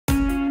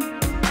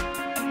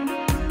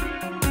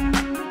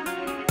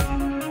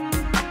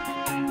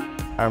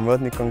I'm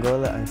Rodney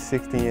Kongolo, I'm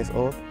 16 years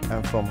old,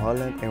 I'm from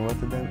Holland in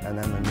Rotterdam and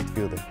I'm a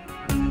midfielder.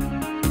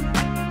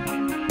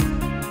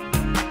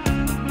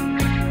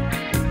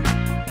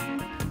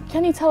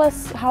 Can you tell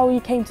us how you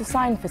came to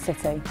sign for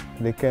City?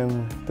 They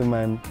came to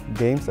my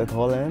games at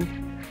Holland,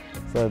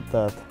 so I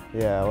thought,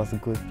 yeah, I was a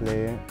good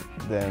player.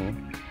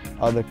 Then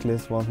other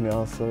clubs want me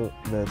also,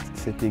 but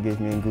City gave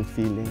me a good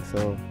feeling,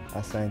 so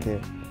I signed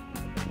here.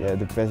 Yeah,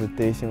 the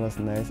presentation was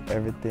nice,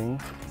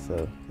 everything,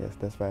 so yes,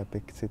 that's why I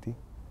picked City.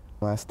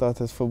 I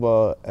started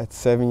football at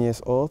 7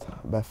 years old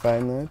by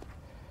Feyenoord.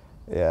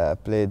 Yeah, I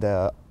played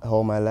there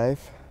all my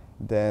life.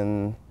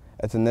 Then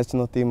at the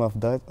national team of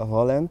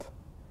Holland,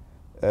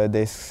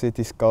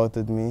 City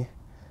scouted me,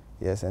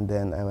 yes, and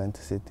then I went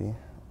to City.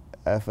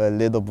 I have a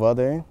little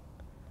brother,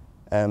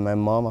 and my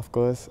mom, of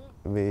course.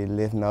 We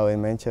live now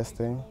in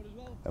Manchester, and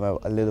my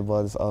little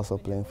brother is also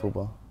playing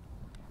football.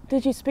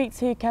 Did you speak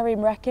to Karim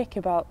Rekik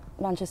about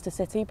Manchester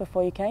City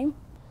before you came?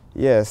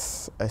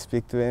 Yes, I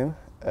speak to him.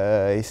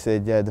 He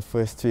said, yeah, the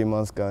first 3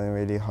 months gonna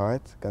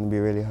be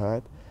really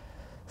hard.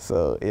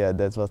 So yeah,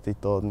 that's what he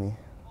told me.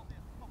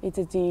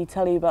 Did he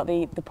tell you about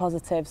the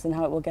positives and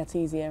how it will get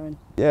easier?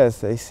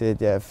 Yes, he said,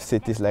 yeah,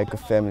 City's like a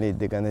family.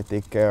 They're gonna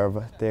take care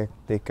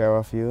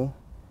of you.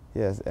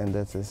 Yes, and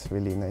that is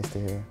really nice to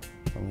hear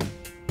from him.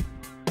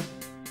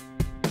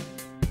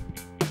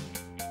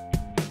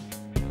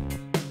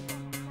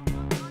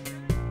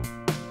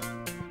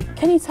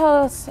 Can you tell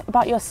us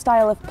about your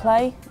style of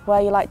play,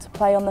 where you like to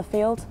play on the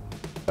field?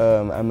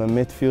 I'm a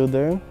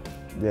midfielder.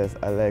 Yes,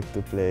 I like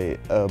to play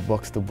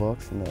box to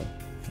box,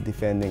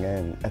 defending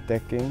and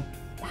attacking.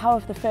 How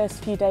have the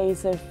first few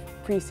days of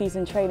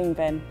pre-season training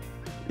been?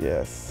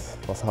 Yes,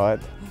 it was hard.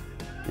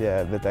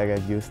 Yeah, but I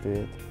got used to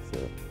it, so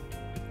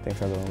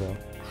things are going well.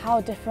 How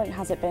different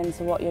has it been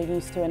to what you're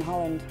used to in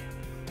Holland?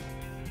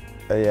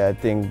 Yeah, I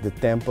think the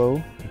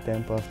tempo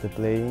of the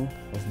playing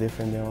was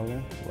different in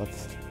Holland.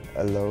 What's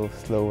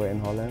slower in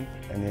Holland,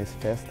 and it's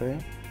faster.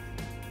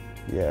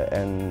 Yeah,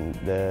 and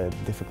the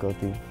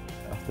difficulty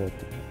of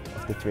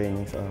the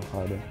trainings are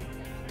harder.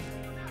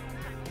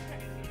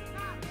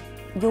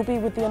 You'll be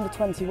with the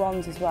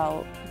under-21s as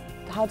well.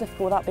 How difficult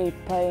will that be,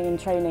 playing and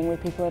training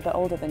with people a bit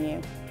older than you?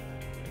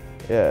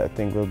 Yeah, I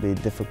think it will be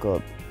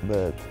difficult,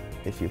 but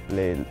if you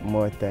play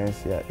more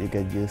times, yeah, you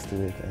get used to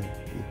it and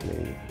you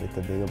play with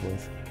the bigger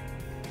boys.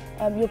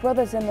 Your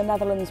brother's in the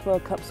Netherlands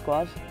World Cup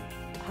squad.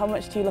 How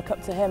much do you look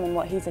up to him and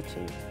what he's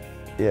achieved?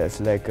 Yeah,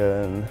 it's like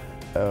a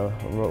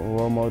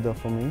role model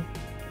for me,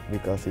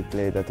 because he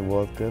played at the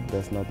World Cup,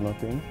 that's not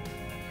nothing.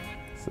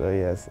 So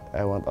yes,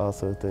 I want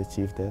also to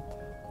achieve that.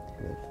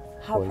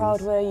 How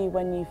proud were you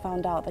when you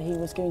found out that he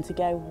was going to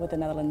go with the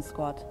Netherlands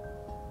squad?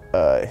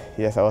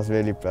 Yes, I was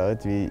really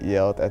proud. We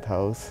yelled at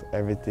house,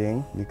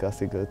 everything, because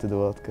he go to the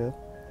World Cup.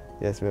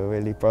 Yes, we were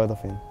really proud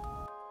of him.